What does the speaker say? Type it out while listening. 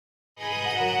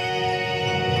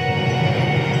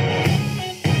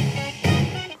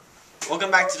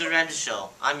welcome back to the Ramsey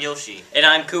Show. I'm Yoshi. And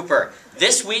I'm Cooper.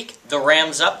 This week, the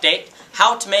Rams update,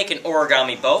 how to make an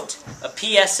origami boat, a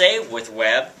PSA with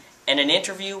Webb, and an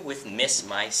interview with Miss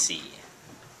My C.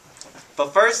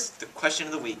 But first, the question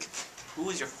of the week. Who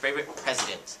is your favorite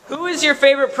president? Who is your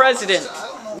favorite president?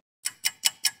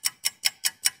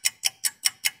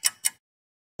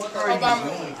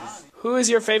 Obama. Who is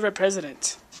your favorite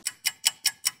president?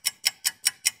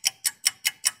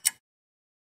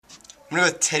 I'm gonna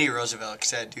go with Teddy Roosevelt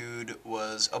because that dude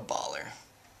was a baller.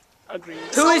 Agreed.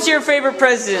 Who is your favorite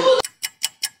president?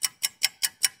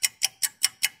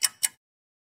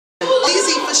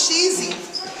 Easy for sheezy.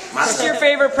 Who's your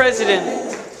favorite president?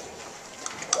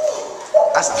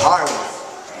 That's a hard one.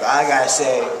 But I gotta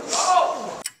say,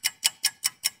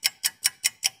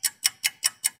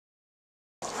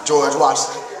 George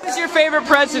Washington. Who's your favorite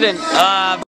president?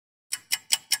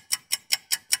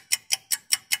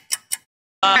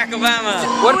 Barack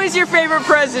Obama. What is your favorite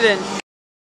president?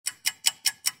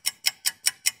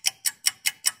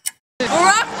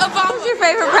 Barack Obama. Who's your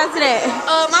favorite president?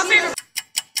 My favorite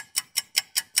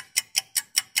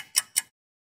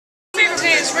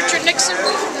is Richard Nixon.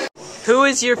 Who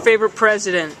is your favorite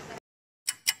president?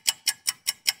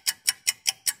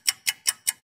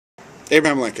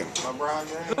 Abraham Lincoln.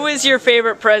 Who is your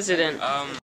favorite president?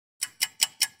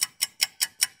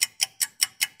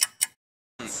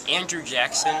 Andrew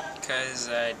Jackson, because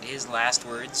his last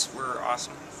words were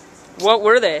awesome. What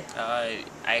were they? I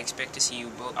expect to see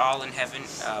you all in heaven,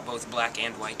 both black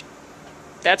and white.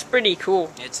 That's pretty cool.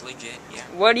 It's legit, yeah.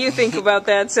 What do you think about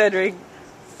that, Cedric?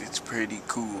 It's pretty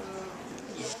cool.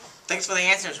 Thanks for the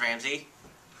answers, Ramsey.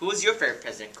 Who is your favorite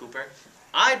president, Cooper?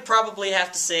 I'd probably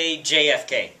have to say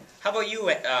JFK. How about you,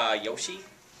 Yoshi?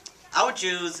 I would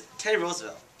choose Teddy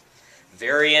Roosevelt.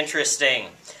 Very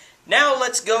interesting. Now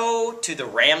let's go to the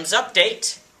Rams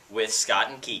update with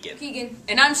Scott and Keegan. Keegan.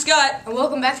 And I'm Scott. And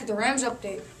welcome back to the Rams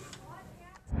update.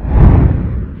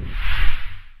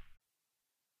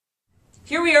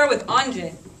 Here we are with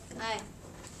Anjay, Hi.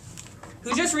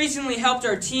 who just recently helped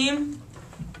our team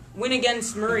win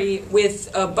against Murray with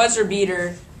a buzzer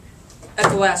beater at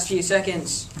the last few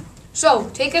seconds. So,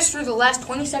 take us through the last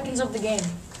 20 seconds of the game.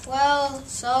 Well,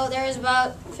 so there was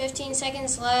about 15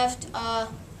 seconds left.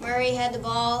 Murray had the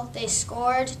ball. They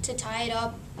scored to tie it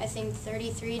up, I think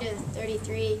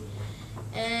 33-33.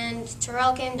 And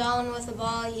Terrell came down with the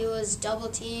ball. He was double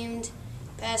teamed,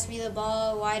 passed me the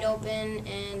ball wide open,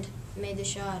 and made the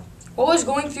shot. What was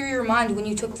going through your mind when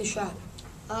you took the shot?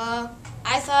 I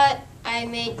thought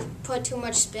I put too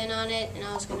much spin on it, and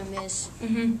I was going to miss.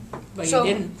 But you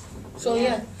didn't. So,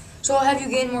 yeah. So, have you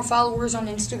gained more followers on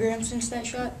Instagram since that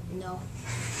shot? No.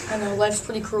 I know, life's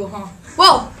pretty cruel, huh?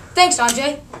 Well, thanks,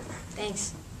 Anjay.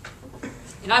 Thanks.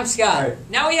 And I'm Scott.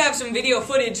 Now we have some video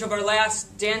footage of our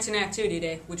last dance and activity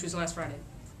day, which was last Friday.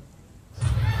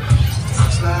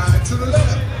 Slide to the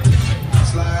left.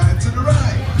 Slide to the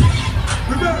right.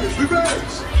 Reverse,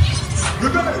 reverse.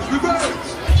 Reverse,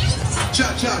 reverse.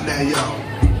 Cha-cha now, y'all.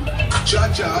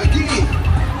 Cha-cha again.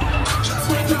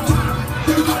 Cha-cha.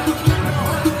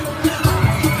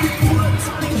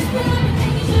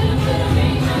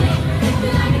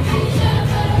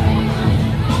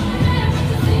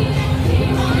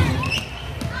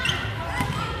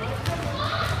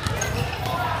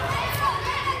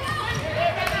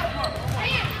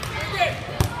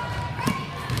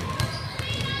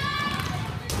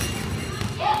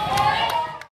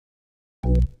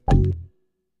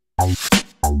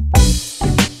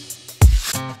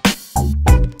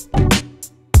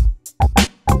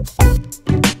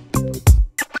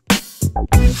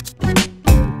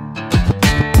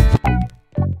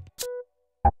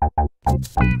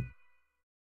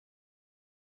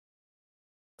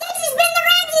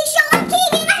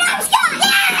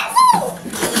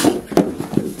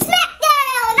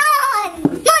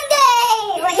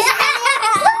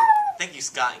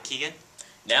 Scott and Keegan.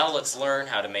 Now let's learn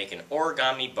how to make an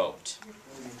origami boat.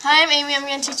 Hi, I'm Amy. I'm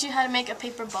going to teach you how to make a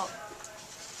paper boat.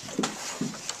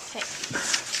 Okay.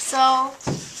 So,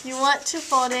 you want to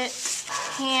fold it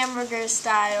hamburger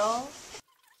style.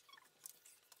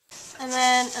 And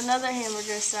then another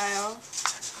hamburger style.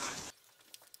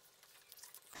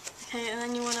 Okay, and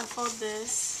then you want to fold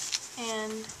this.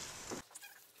 And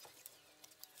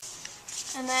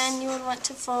then you would want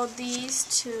to fold these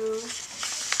two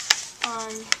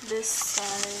on this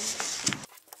side,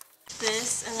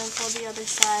 this, and then fold the other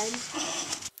side,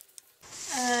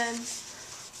 and then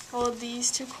fold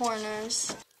these two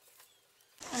corners,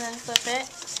 and then flip it,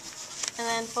 and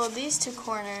then fold these two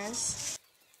corners,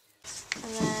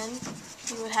 and then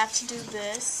you would have to do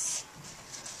this,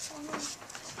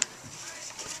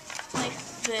 like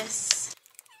this,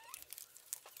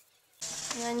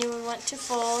 And then you would want to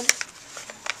fold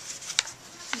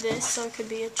this so it could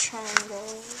be a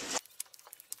triangle.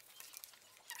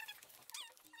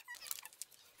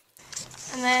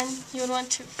 And then you would want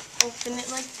to open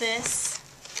it like this.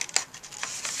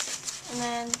 And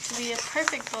then to be a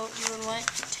perfect boat, you would want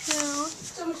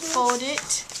to fold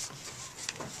it.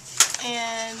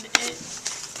 And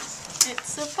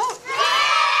it's a boat.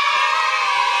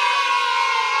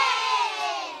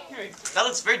 That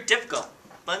looks very difficult,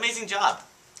 but amazing job.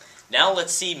 Now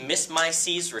let's see Miss My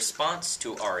C's response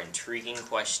to our intriguing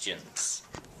questions.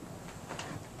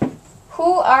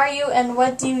 Who are you and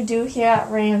what do you do here at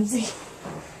Ramsey?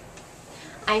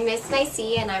 I'm Miss My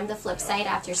C and I'm the Flipside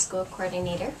After School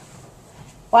Coordinator.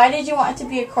 Why did you want to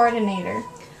be a coordinator?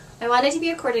 I wanted to be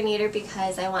a coordinator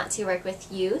because I want to work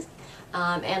with youth,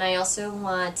 and I also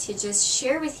want to just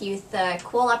share with youth the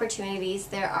cool opportunities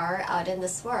there are out in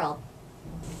this world.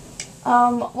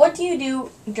 What do you do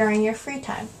during your free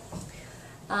time?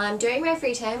 During my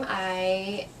free time,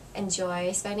 I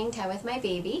enjoy spending time with my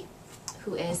baby,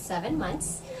 who is 7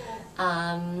 months,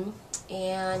 and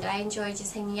I enjoy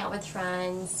just hanging out with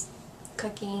friends,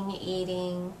 cooking,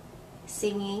 eating,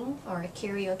 singing, or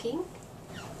karaoke.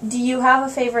 Do you have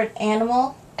a favorite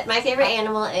animal? My favorite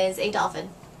animal is a dolphin.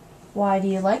 Why do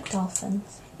you like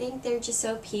dolphins? I think they're just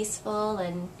so peaceful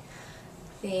and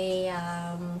they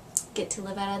get to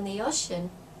live out on the ocean.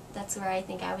 That's where I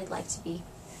think I would like to be.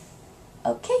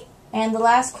 Okay. And the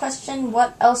last question,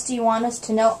 what else do you want us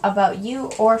to know about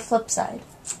you or Flipside?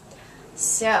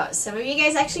 So, some of you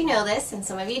guys actually know this and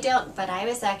some of you don't, but I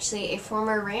was actually a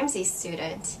former Ramsey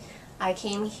student. I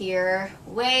came here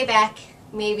way back,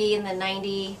 maybe in the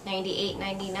 90, 98,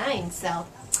 99, so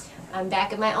I'm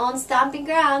back at my own stomping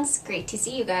grounds. Great to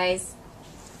see you guys.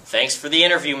 Thanks for the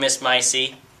interview, Miss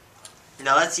Micey.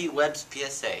 Now let's see Webb's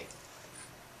PSA.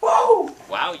 Whoa!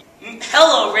 Wow.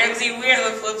 Hello, Ramsey. We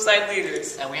are the Flipside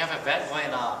leaders. And we have an event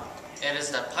going on. It is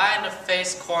the Pie in the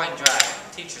Face Coin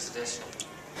Drive, Teacher's Edition.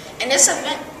 In this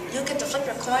event, you get to flip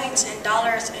your coins and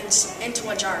dollars into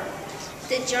a jar.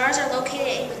 The jars are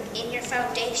located in your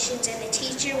foundations, and the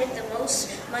teacher with the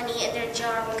most money in their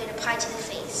jar will get a pie to the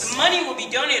face. The money will be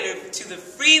donated to the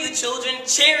Free the Children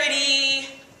charity.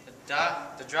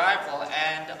 The drive will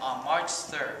end on March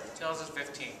 3rd,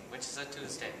 2015, which is a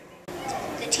Tuesday.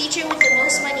 The teacher with the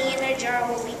most money in their jar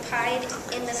will be pied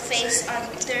in the face on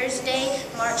Thursday,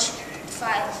 March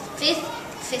 5th,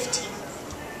 15.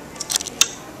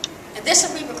 And this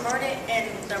will be recorded in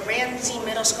the Ramsey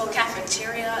Middle School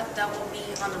cafeteria that will be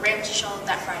on the Ramsey Show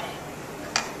that Friday.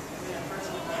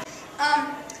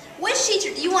 Which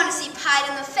teacher do you want to see pied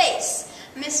in the face?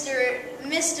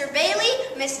 Mr.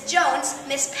 Bailey, Miss Jones,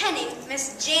 Miss Penning,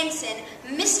 Miss Jansen,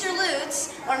 Mr.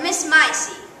 Lutz, or Miss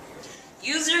Micey?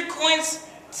 Use your coins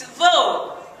to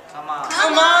vote. Come on.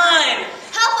 Come on.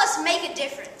 Help us make a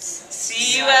difference.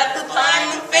 See you at the Pie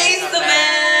in the Face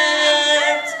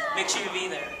event. Make sure you be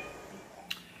there.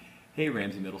 Hey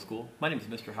Ramsey Middle School, my name is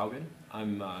Mr. Haugen.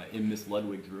 I'm in Miss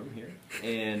Ludwig's room here,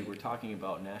 and we're talking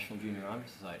about National Junior Honor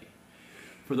Society.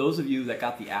 For those of you that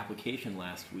got the application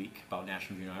last week about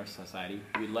National Junior Honor Society,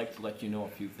 we'd like to let you know a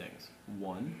few things.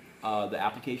 One, the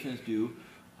application is due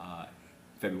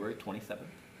February 27th.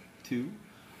 Two,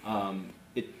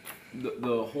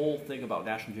 the whole thing about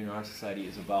National Junior Honor Society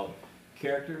is about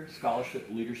character, scholarship,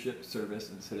 leadership,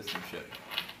 service, and citizenship.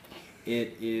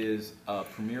 It is a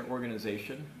premier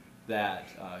organization that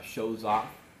shows off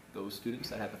those students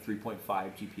that have a 3.5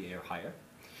 GPA or higher.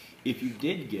 If you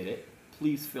did get it,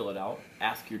 please fill it out,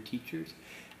 ask your teachers,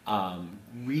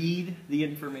 read the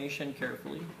information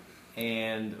carefully,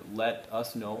 and let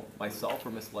us know, myself or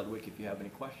Miss Ludwig, if you have any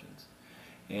questions.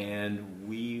 And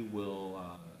we will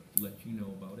let you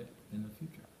know about it in the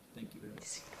future. Thank you very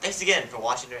much. Thanks again for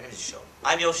watching the Ramsey Show.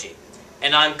 I'm Yoshi.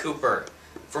 And I'm Cooper.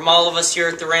 From all of us here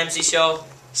at the Ramsey Show,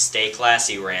 stay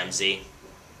classy, Ramsey.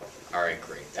 Alright,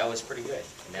 great. That was pretty good.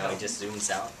 Now he just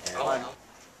zooms out. And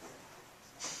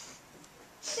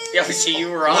Yoshi,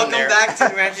 you were on there. Welcome back to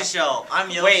the Ramsey Show. I'm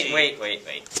Yoshi. Wait.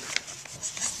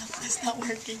 It's not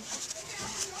working.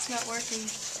 It's not working.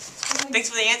 Thanks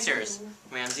for the answers,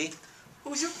 Ramsey.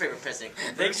 Who's your favorite president?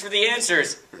 Thanks for the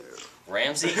answers,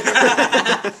 Ramsey.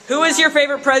 Who is your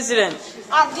favorite president?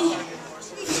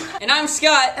 And I'm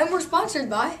Scott. And we're sponsored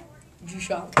by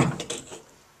G-Shock.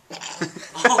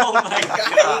 Oh my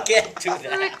god. You can't do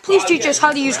that. Please teach us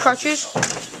how to use crutches.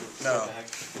 No.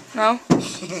 No?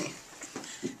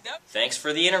 Thanks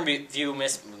for the interview,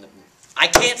 Miss... I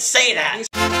can't say that!